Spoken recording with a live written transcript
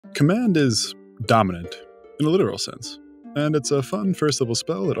Command is dominant, in a literal sense, and it's a fun first-level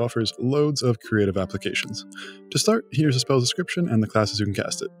spell that offers loads of creative applications. To start, here's a spell's description and the classes who can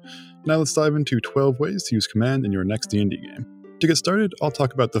cast it. Now let's dive into 12 ways to use Command in your next D&D game. To get started, I'll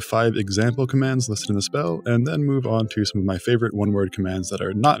talk about the 5 example commands listed in the spell, and then move on to some of my favorite one-word commands that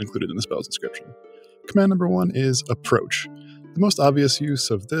are not included in the spell's description. Command number 1 is Approach. The most obvious use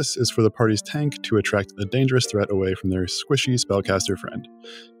of this is for the party's tank to attract a dangerous threat away from their squishy spellcaster friend.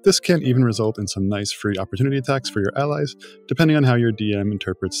 This can even result in some nice free opportunity attacks for your allies, depending on how your DM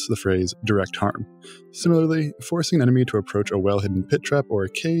interprets the phrase direct harm. Similarly, forcing an enemy to approach a well-hidden pit trap or a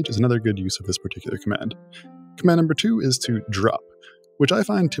cage is another good use of this particular command. Command number 2 is to Drop, which I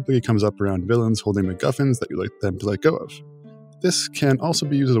find typically comes up around villains holding MacGuffins that you like them to let go of. This can also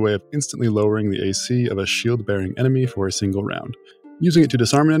be used as a way of instantly lowering the AC of a shield-bearing enemy for a single round. Using it to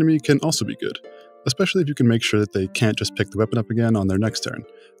disarm an enemy can also be good, especially if you can make sure that they can't just pick the weapon up again on their next turn,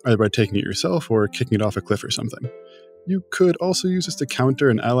 either by taking it yourself or kicking it off a cliff or something. You could also use this to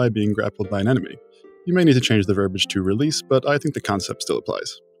counter an ally being grappled by an enemy. You may need to change the verbiage to release, but I think the concept still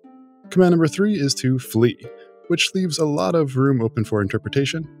applies. Command number 3 is to Flee, which leaves a lot of room open for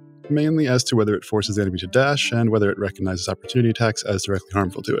interpretation, mainly as to whether it forces the enemy to dash and whether it recognizes opportunity attacks as directly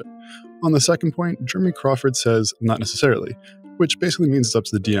harmful to it. On the second point, Jeremy Crawford says not necessarily, which basically means it's up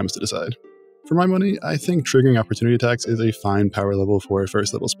to the DMs to decide. For my money, I think triggering opportunity attacks is a fine power level for a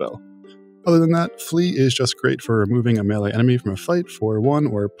first level spell. Other than that, Flee is just great for removing a melee enemy from a fight for 1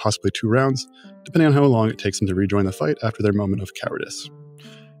 or possibly 2 rounds, depending on how long it takes them to rejoin the fight after their moment of cowardice.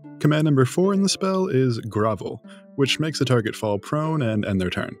 Command number 4 in the spell is Grovel, which makes the target fall prone and end their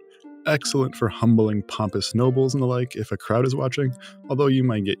turn. Excellent for humbling pompous nobles and the like if a crowd is watching, although you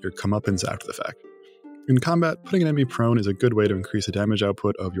might get your comeuppance after the fact. In combat, putting an enemy prone is a good way to increase the damage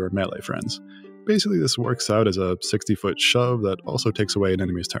output of your melee friends. Basically, this works out as a 60-foot shove that also takes away an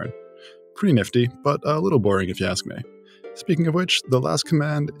enemy's turn. Pretty nifty, but a little boring if you ask me. Speaking of which, the last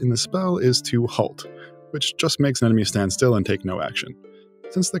command in the spell is to Halt, which just makes an enemy stand still and take no action.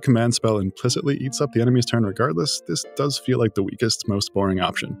 Since the command spell implicitly eats up the enemy's turn regardless, this does feel like the weakest, most boring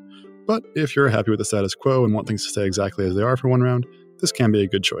option. But if you're happy with the status quo and want things to stay exactly as they are for one round, this can be a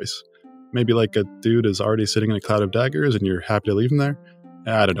good choice. Maybe like a dude is already sitting in a cloud of daggers and you're happy to leave him there?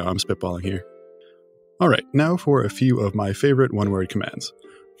 I don't know, I'm spitballing here. Alright, now for a few of my favorite one-word commands.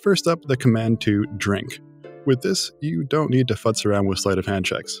 First up, the command to Drink. With this, you don't need to futz around with sleight of hand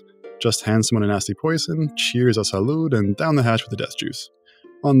checks. Just hand someone a nasty poison, cheers a salud, and down the hatch with the death juice.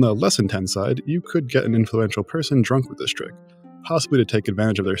 On the less intense side, you could get an influential person drunk with this trick, possibly to take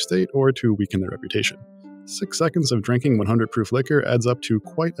advantage of their state or to weaken their reputation. 6 seconds of drinking 100 proof liquor adds up to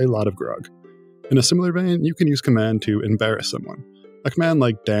quite a lot of grog. In a similar vein, you can use command to embarrass someone. A command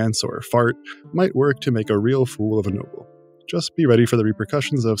like dance or fart might work to make a real fool of a noble. Just be ready for the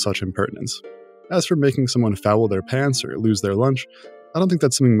repercussions of such impertinence. As for making someone foul their pants or lose their lunch, I don't think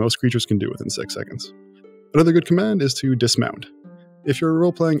that's something most creatures can do within 6 seconds. Another good command is to Dismount. If you're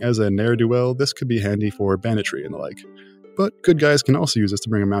role-playing as a ne'er-do-well, this could be handy for banditry and the like. But good guys can also use this to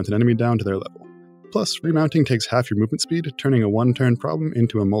bring a mounted enemy down to their level. Plus, remounting takes half your movement speed, turning a one-turn problem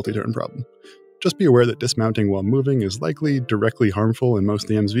into a multi-turn problem. Just be aware that dismounting while moving is likely directly harmful in most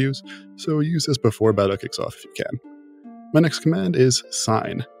DM's views, so use this before battle kicks off if you can. My next command is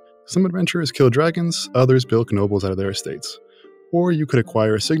Sign. Some adventurers kill dragons, others bilk nobles out of their estates. Or you could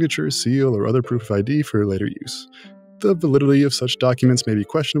acquire a signature, seal, or other proof of ID for later use. The validity of such documents may be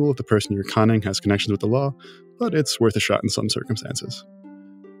questionable if the person you're conning has connections with the law, but it's worth a shot in some circumstances.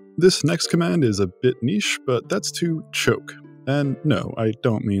 This next command is a bit niche, but that's to Choke. And no, I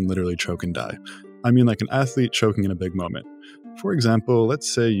don't mean literally choke and die. I mean like an athlete choking in a big moment. For example,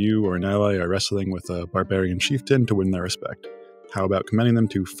 let's say you or an ally are wrestling with a barbarian chieftain to win their respect. How about commanding them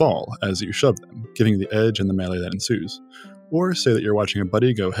to fall as you shove them, giving the edge in the melee that ensues? Or say that you're watching a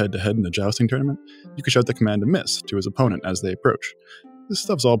buddy go head-to-head in a jousting tournament, you could shout the command to miss to his opponent as they approach. This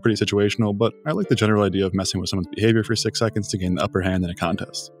stuff's all pretty situational, but I like the general idea of messing with someone's behavior for 6 seconds to gain the upper hand in a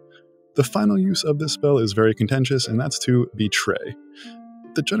contest. The final use of this spell is very contentious, and that's to Betray.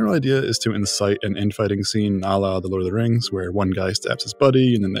 The general idea is to incite an infighting scene a la The Lord of the Rings, where one guy stabs his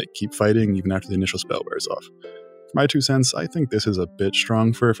buddy and then they keep fighting even after the initial spell wears off. For my 2 cents, I think this is a bit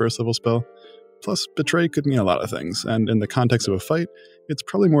strong for a first level spell. Plus, betray could mean a lot of things, and in the context of a fight, it's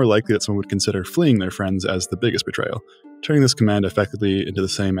probably more likely that someone would consider fleeing their friends as the biggest betrayal, turning this command effectively into the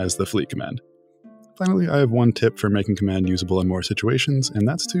same as the flee command. Finally, I have one tip for making command usable in more situations, and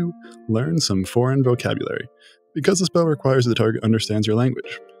that's to learn some foreign vocabulary, because the spell requires the target understands your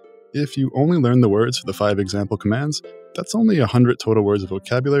language. If you only learn the words for the 5 example commands, that's only 100 total words of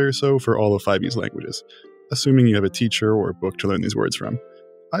vocabulary or so for all of 5 languages, assuming you have a teacher or a book to learn these words from.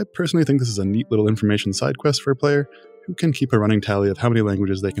 I personally think this is a neat little information side quest for a player who can keep a running tally of how many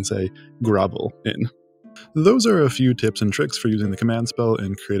languages they can say grovel in. Those are a few tips and tricks for using the command spell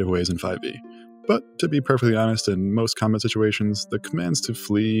in creative ways in 5e. But to be perfectly honest, in most combat situations, the commands to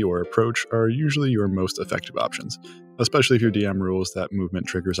flee or approach are usually your most effective options, especially if your DM rules that movement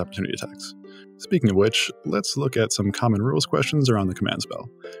triggers opportunity attacks. Speaking of which, let's look at some common rules questions around the command spell.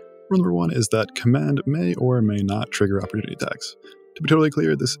 Rule number 1 is that command may or may not trigger opportunity attacks. To be totally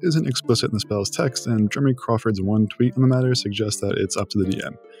clear, this isn't explicit in the spell's text, and Jeremy Crawford's one tweet on the matter suggests that it's up to the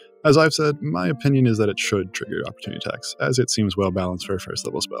DM. As I've said, my opinion is that it should trigger opportunity attacks, as it seems well balanced for a first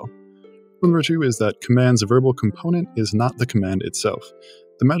level spell. Rule number 2 is that command's verbal component is not the command itself.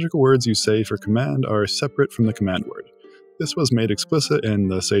 The magical words you say for command are separate from the command word. This was made explicit in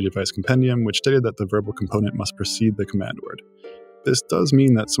the Sage Advice Compendium, which stated that the verbal component must precede the command word. This does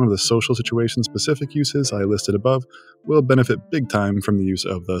mean that some of the social situation-specific uses I listed above will benefit big time from the use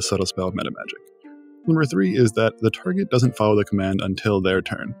of the subtle spell metamagic. Number 3 is that the target doesn't follow the command until their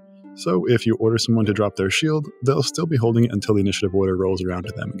turn. So if you order someone to drop their shield, they'll still be holding it until the initiative order rolls around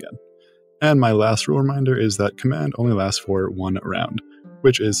to them again. And my last rule reminder is that command only lasts for 1 round,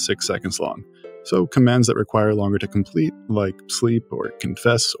 which is 6 seconds long. So commands that require longer to complete, like sleep or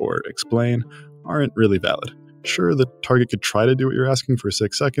confess or explain, aren't really valid. Sure, the target could try to do what you're asking for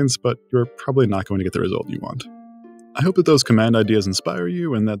 6 seconds, but you're probably not going to get the result you want. I hope that those command ideas inspire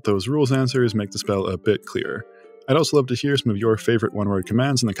you and that those rules answers make the spell a bit clearer. I'd also love to hear some of your favorite one-word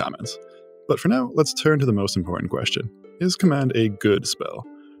commands in the comments. But for now, let's turn to the most important question. Is command a good spell?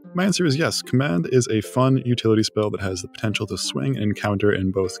 My answer is yes. Command is a fun utility spell that has the potential to swing and counter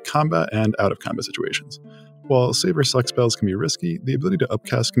in both combat and out-of-combat situations. While save or suck spells can be risky, the ability to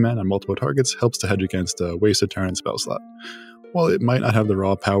upcast command on multiple targets helps to hedge against a wasted turn and spell slot. While it might not have the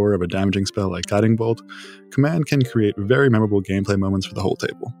raw power of a damaging spell like Guiding Bolt, command can create very memorable gameplay moments for the whole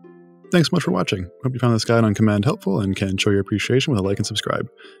table. Thanks so much for watching. Hope you found this guide on command helpful and can show your appreciation with a like and subscribe.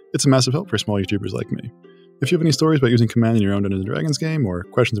 It's a massive help for small YouTubers like me. If you have any stories about using command in your own Dungeons & Dragons game or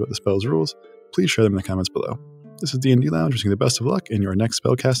questions about the spell's rules, please share them in the comments below. This is DnD Lounge wishing you the best of luck in your next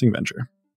spellcasting venture.